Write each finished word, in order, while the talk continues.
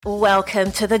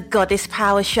Welcome to the Goddess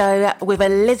Power Show with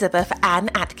Elizabeth Ann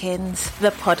Atkins,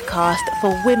 the podcast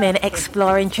for women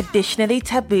exploring traditionally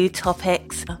taboo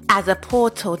topics as a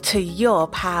portal to your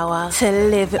power to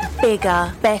live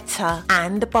bigger, better,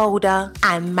 and bolder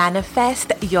and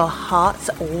manifest your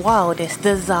heart's wildest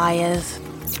desires.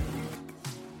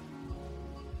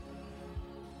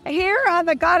 Here on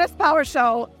the Goddess Power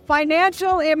Show,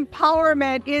 financial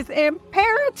empowerment is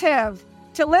imperative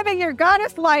to living your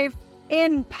goddess life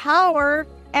in power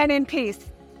and in peace.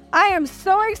 I am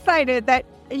so excited that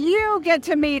you get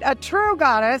to meet a true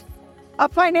goddess, a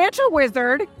financial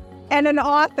wizard, and an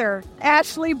author,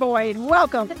 Ashley Boyd.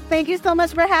 Welcome. Thank you so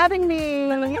much for having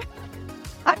me.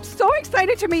 I'm so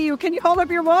excited to meet you. Can you hold up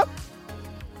your book?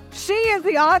 She is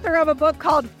the author of a book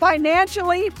called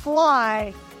Financially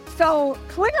Fly. So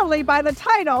clearly by the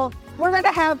title, we're going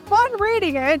to have fun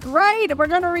reading it, right? We're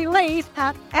going to relate,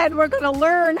 and we're going to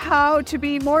learn how to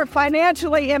be more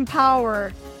financially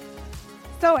empowered.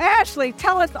 So Ashley,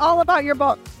 tell us all about your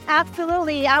book.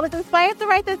 Absolutely. I was inspired to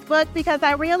write this book because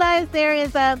I realized there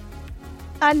is a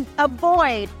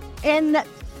void in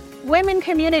women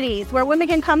communities where women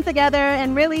can come together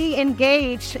and really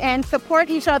engage and support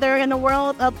each other in the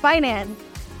world of finance.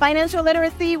 Financial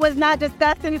literacy was not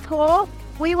discussed in school.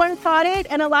 We weren't taught it,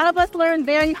 and a lot of us learned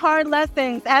very hard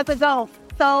lessons as adults.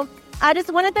 So I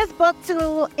just wanted this book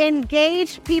to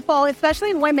engage people,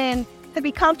 especially women, to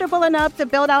be comfortable enough to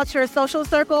build out your social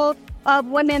circle of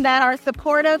women that are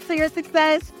supportive to your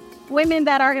success, women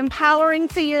that are empowering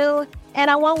to you, and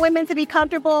I want women to be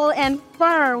comfortable and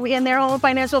firm in their own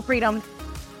financial freedom.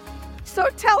 So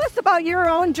tell us about your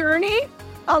own journey.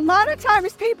 A lot of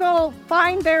times people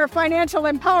find their financial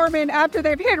empowerment after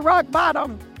they've hit rock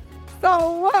bottom.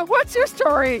 So what's your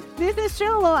story? This is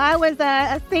true. Well, I was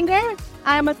a singer.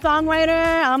 I'm a songwriter.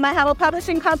 I have a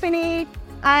publishing company.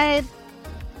 I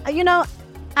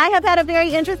have had a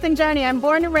very interesting journey. I'm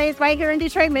born and raised right here in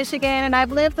Detroit, Michigan, and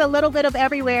I've lived a little bit of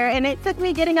everywhere. And it took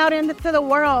me getting out into the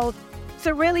world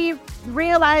to really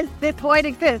realize this void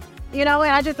exists, and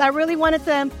I really wanted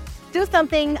to do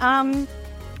something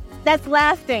that's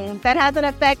lasting, that has an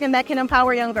effect, and that can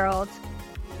empower young girls.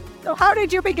 So how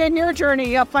did you begin your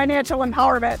journey of financial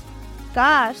empowerment?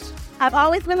 Gosh, I've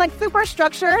always been super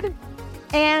structured,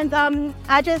 and I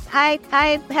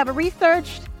have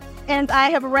researched, and I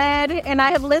have read, and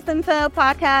I have listened to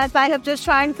podcasts. I have just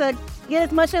trying to get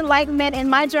as much enlightenment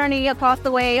in my journey across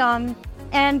the way. And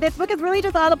this book is really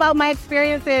just all about my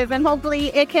experiences, and hopefully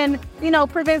it can,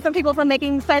 prevent some people from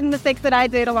making certain mistakes that I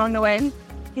did along the way.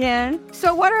 Yeah.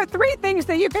 So what are 3 things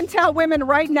that you can tell women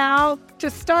right now to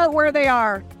start where they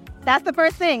are? That's the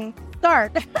first thing.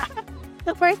 Start.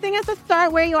 The first thing is to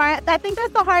start where you are. I think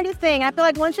that's the hardest thing. I feel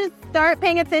like once you start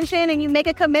paying attention and you make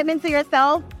a commitment to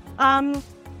yourself, then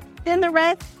the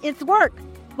rest, it's work.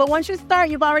 But once you start,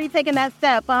 you've already taken that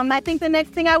step. I think the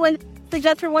next thing I would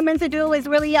suggest for women to do is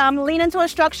really lean into a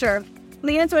structure.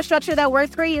 Lean into a structure that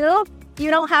works for you. You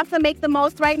don't have to make the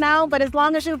most right now, but as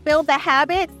long as you build the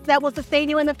habits that will sustain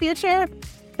you in the future,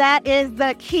 that is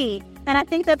the key. And I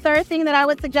think the third thing that I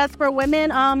would suggest for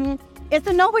women is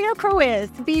to know who your crew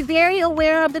is. Be very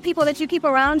aware of the people that you keep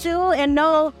around you and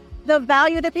know the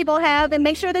value that people have, and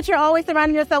make sure that you're always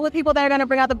surrounding yourself with people that are going to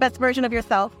bring out the best version of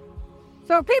yourself.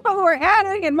 So people who are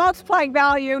adding and multiplying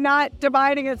value, not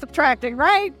dividing and subtracting,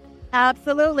 right?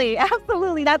 Absolutely.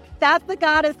 Absolutely. That's the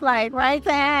goddess life, right?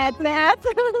 That's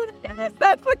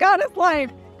the goddess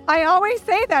life. I always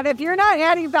say that if you're not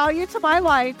adding value to my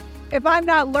life, if I'm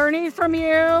not learning from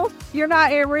you, you're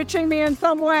not enriching me in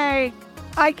some way,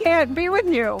 I can't be with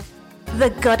you. The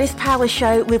Goddess Power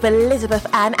Show with Elizabeth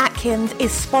Ann Atkins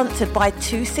is sponsored by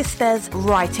Two Sisters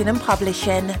Writing and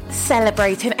Publishing,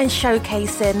 celebrating and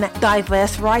showcasing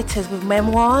diverse writers with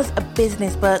memoirs,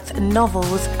 business books,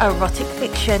 novels, erotic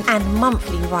fiction, and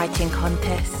monthly writing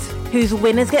contests, whose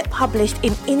winners get published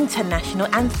in international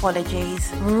anthologies.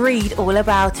 Read all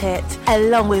about it,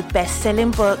 along with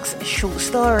best-selling books, short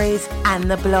stories,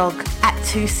 and the blog at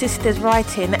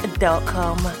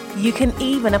twosisterswriting.com. You can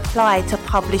even apply to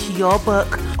publish your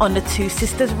book on the Two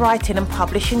Sisters Writing and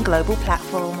Publishing global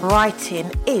platform. Writing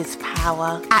is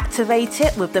power. Activate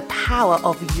it with the power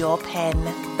of your pen.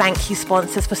 Thank you,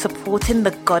 sponsors, for supporting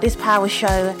the Goddess Power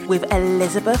Show with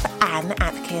Elizabeth Ann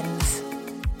Atkins.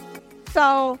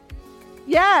 So,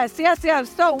 yes.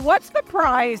 So what's the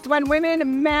prize when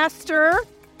women master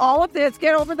all of this,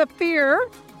 get over the fear?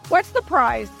 What's the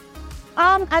prize?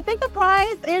 I think the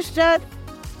prize is just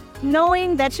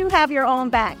knowing that you have your own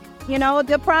back.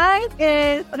 The prize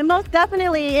is most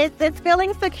definitely it's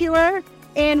feeling secure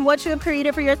in what you have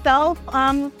created for yourself.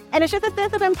 And it's just a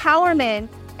sense of empowerment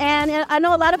And I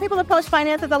know a lot of people approach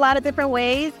finances a lot of different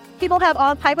ways. People have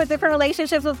all types of different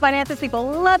relationships with finances. People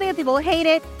love it, people hate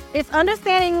it. It's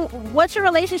understanding what your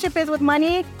relationship is with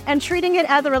money and treating it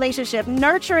as a relationship,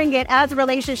 nurturing it as a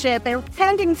relationship, and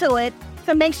tending to it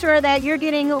to make sure that you're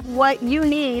getting what you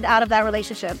need out of that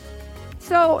relationship.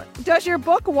 So does your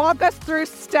book walk us through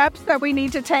steps that we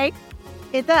need to take?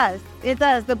 It does. It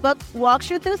does. The book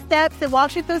walks you through steps. It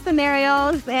walks you through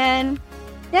scenarios. And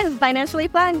yeah, it's financially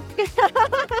fun.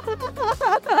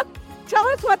 Tell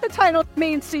us what the title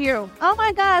means to you. Oh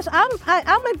my gosh,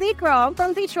 I'm a Z girl. I'm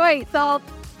from Detroit. So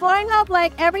growing up,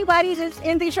 like everybody just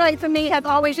in Detroit to me has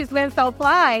always just been so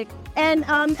fly. And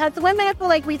as women, I feel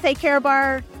like we take care of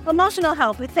our emotional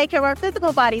health. We take care of our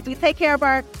physical bodies. We take care of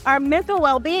our mental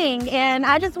well-being. And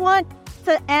I just want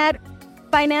to add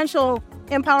financial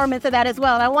empowerment to that as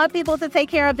well. I want people to take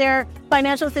care of their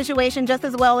financial situation just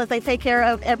as well as they take care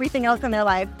of everything else in their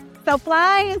life. So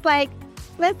fly is like,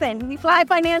 listen, we fly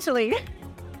financially.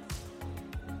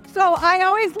 So I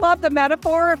always love the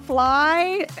metaphor,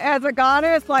 fly as a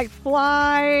goddess, like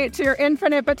fly to your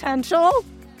infinite potential.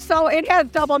 So it has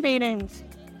double meanings.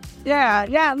 Yeah,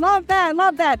 love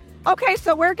that. Okay,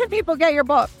 so where can people get your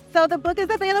book? So the book is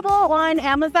available on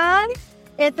Amazon.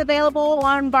 It's available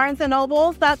on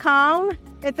BarnesandNobles.com.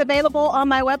 It's available on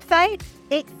my website.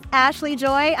 It's Ashley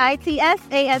Joy,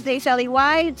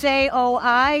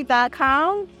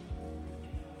 ITSASHLEYJOI.com.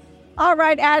 All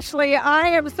right, Ashley, I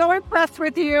am so impressed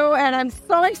with you, and I'm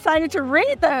so excited to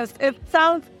read this.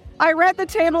 I read the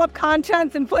table of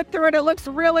contents and flipped through it. It looks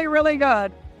really, really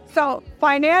good. So,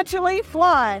 financially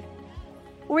fly.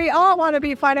 We all want to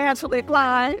be financially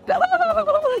fly.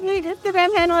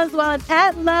 Instagram handle as well. It's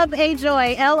at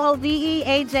LoveAJoy,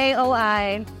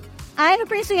 LOVEAJOI. I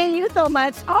appreciate you so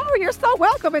much. Oh, you're so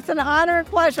welcome. It's an honor and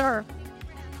pleasure.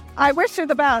 I wish you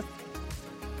the best.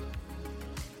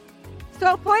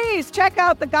 So please check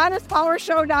out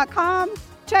thegoddesspowershow.com.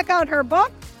 Check out her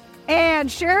book and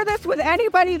share this with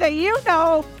anybody that you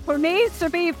know who needs to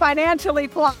be financially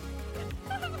fly.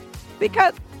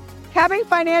 Because having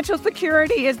financial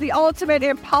security is the ultimate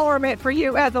empowerment for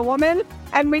you as a woman.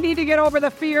 And we need to get over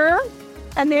the fear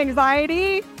and the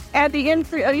anxiety and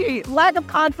the lack of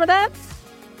confidence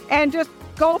and just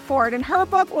go for it. And her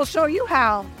book will show you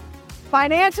how.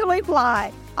 Financially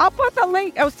fly. I'll put the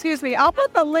link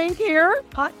here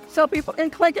so people can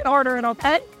click and order it,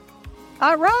 okay?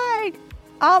 All right.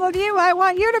 All of you, I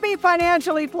want you to be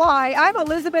financially fly. I'm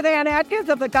Elizabeth Ann Atkins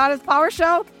of The Goddess Power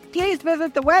Show. Please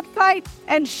visit the website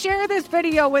and share this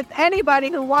video with anybody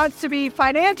who wants to be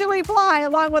financially fly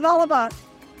along with all of us.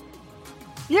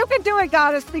 You can do it,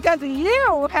 Goddess, because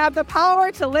you have the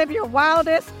power to live your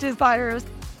wildest desires.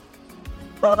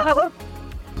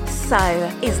 So,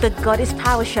 is the Goddess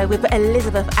Power Show with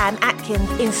Elizabeth Ann Atkins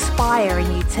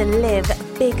inspiring you to live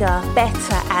bigger,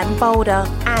 better and bolder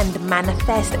and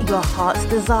manifest your heart's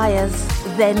desires?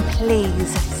 Then please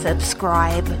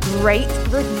subscribe, rate,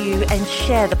 review and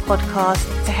share the podcast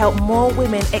to help more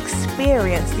women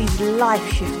experience these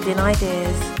life-shifting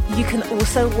ideas. You can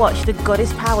also watch the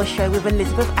Goddess Power Show with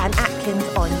Elizabeth Ann Atkins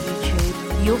on YouTube.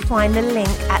 You'll find the link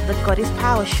at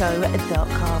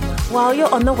thegoddesspowershow.com. While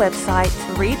you're on the website,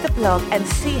 read the blog and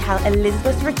see how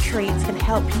Elizabeth's retreats can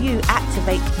help you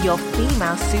activate your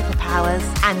female superpowers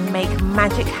and make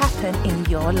magic happen in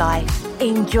your life.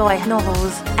 Enjoy her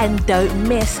novels and don't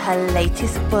miss her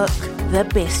latest book, The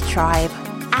Biz Tribe,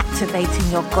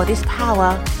 Activating Your Goddess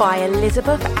Power by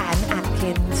Elizabeth Ann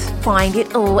Atkins. Find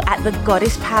it all at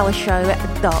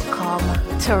thegoddesspowershow.com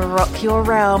to rock your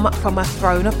realm from a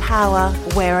throne of power,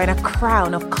 wearing a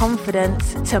crown of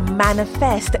confidence to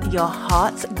manifest your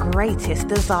heart's greatest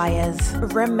desires.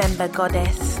 Remember,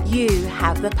 Goddess, you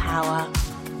have the power.